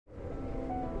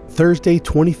Thursday,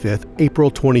 25th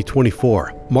April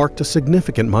 2024, marked a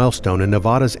significant milestone in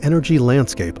Nevada's energy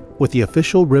landscape with the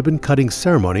official ribbon-cutting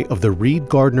ceremony of the Reid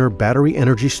Gardner Battery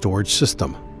Energy Storage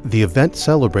System. The event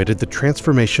celebrated the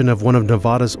transformation of one of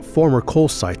Nevada's former coal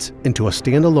sites into a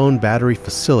standalone battery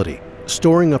facility,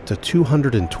 storing up to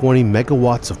 220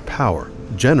 megawatts of power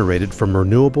generated from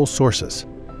renewable sources.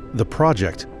 The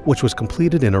project, which was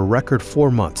completed in a record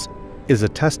 4 months, is a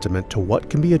testament to what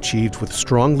can be achieved with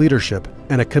strong leadership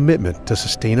and a commitment to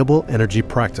sustainable energy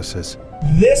practices.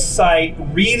 This site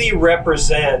really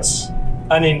represents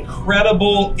an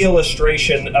incredible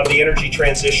illustration of the energy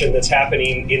transition that's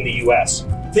happening in the U.S.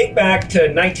 Think back to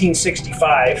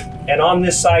 1965, and on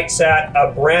this site sat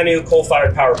a brand new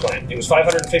coal-fired power plant. It was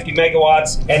 550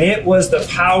 megawatts, and it was the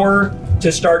power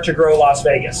to start to grow Las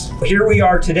Vegas. Here we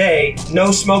are today,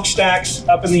 no smokestacks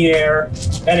up in the air,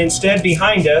 and instead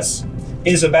behind us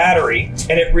is a battery,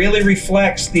 and it really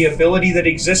reflects the ability that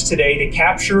exists today to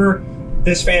capture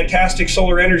this fantastic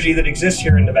solar energy that exists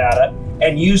here in Nevada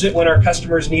and use it when our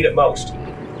customers need it most.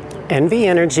 NV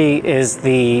Energy is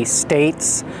the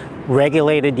state's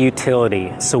regulated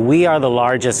utility, so we are the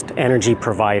largest energy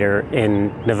provider in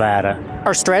Nevada.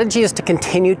 Our strategy is to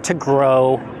continue to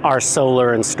grow our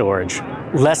solar and storage.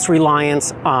 Less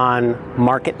reliance on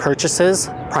market purchases,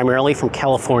 primarily from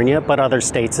California, but other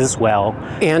states as well,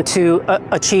 and to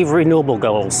achieve renewable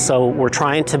goals. So we're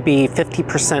trying to be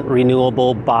 50%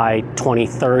 renewable by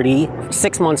 2030.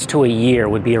 6 months to a year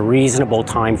would be a reasonable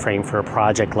time frame for a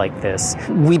project like this.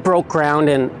 We broke ground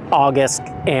in August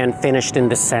and finished in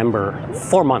December.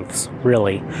 4 months,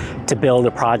 really, to build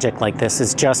a project like this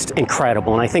is just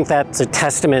incredible. And I think that's a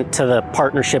testament to the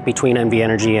partnership between NV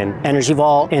Energy and Energy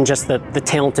Vault and just the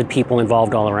talented people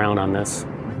involved all around on this.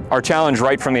 Our challenge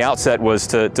right from the outset was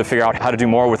to figure out how to do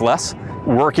more with less,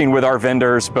 working with our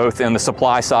vendors both in the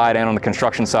supply side and on the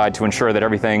construction side to ensure that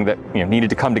everything that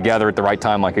needed to come together at the right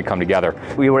timeline could come together.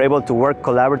 We were able to work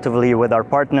collaboratively with our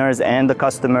partners and the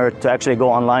customer to actually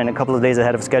go online a couple of days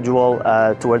ahead of schedule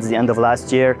towards the end of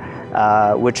last year,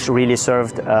 which really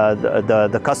served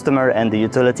the customer and the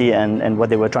utility and what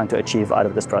they were trying to achieve out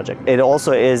of this project. It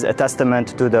also is a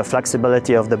testament to the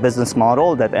flexibility of the business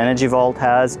model that Energy Vault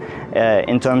has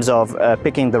in terms of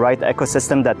picking the right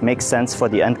ecosystem that makes sense for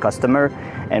the end customer.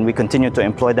 And we continue to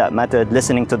employ that method,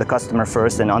 listening to the customer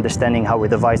first and understanding how we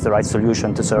devise the right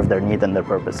solution to serve their need and their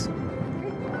purpose.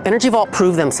 Energy Vault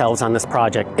proved themselves on this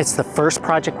project. It's the first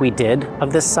project we did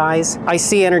of this size. I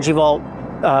see Energy Vault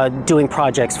doing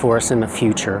projects for us in the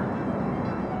future.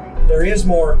 There is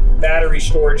more battery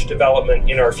storage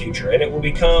development in our future, and it will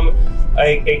become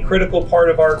a critical part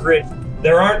of our grid.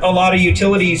 There aren't a lot of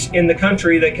utilities in the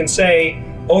country that can say,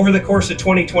 over the course of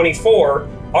 2024,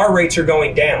 our rates are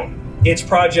going down. It's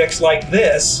projects like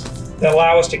this that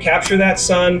allow us to capture that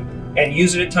sun and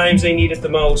use it at times they need it the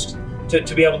most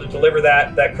to be able to deliver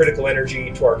that critical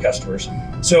energy to our customers.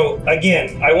 So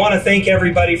again, I want to thank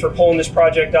everybody for pulling this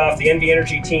project off. The NV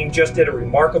Energy team just did a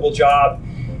remarkable job.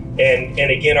 And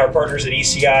again, our partners at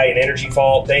ECI and Energy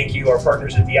Vault, thank you. Our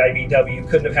partners at the IBW,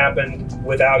 couldn't have happened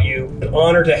without you. An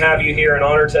honor to have you here, an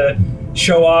honor to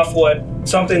show off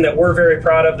something that we're very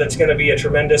proud of that's going to be a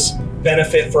tremendous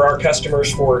benefit for our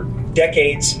customers for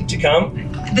decades to come.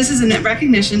 This is in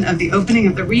recognition of the opening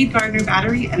of the Reid Gardner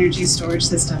Battery Energy Storage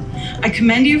System. I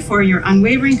commend you for your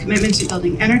unwavering commitment to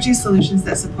building energy solutions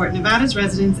that support Nevada's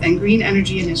residents and green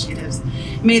energy initiatives.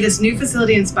 May this new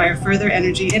facility inspire further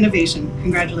energy innovation.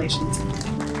 Congratulations.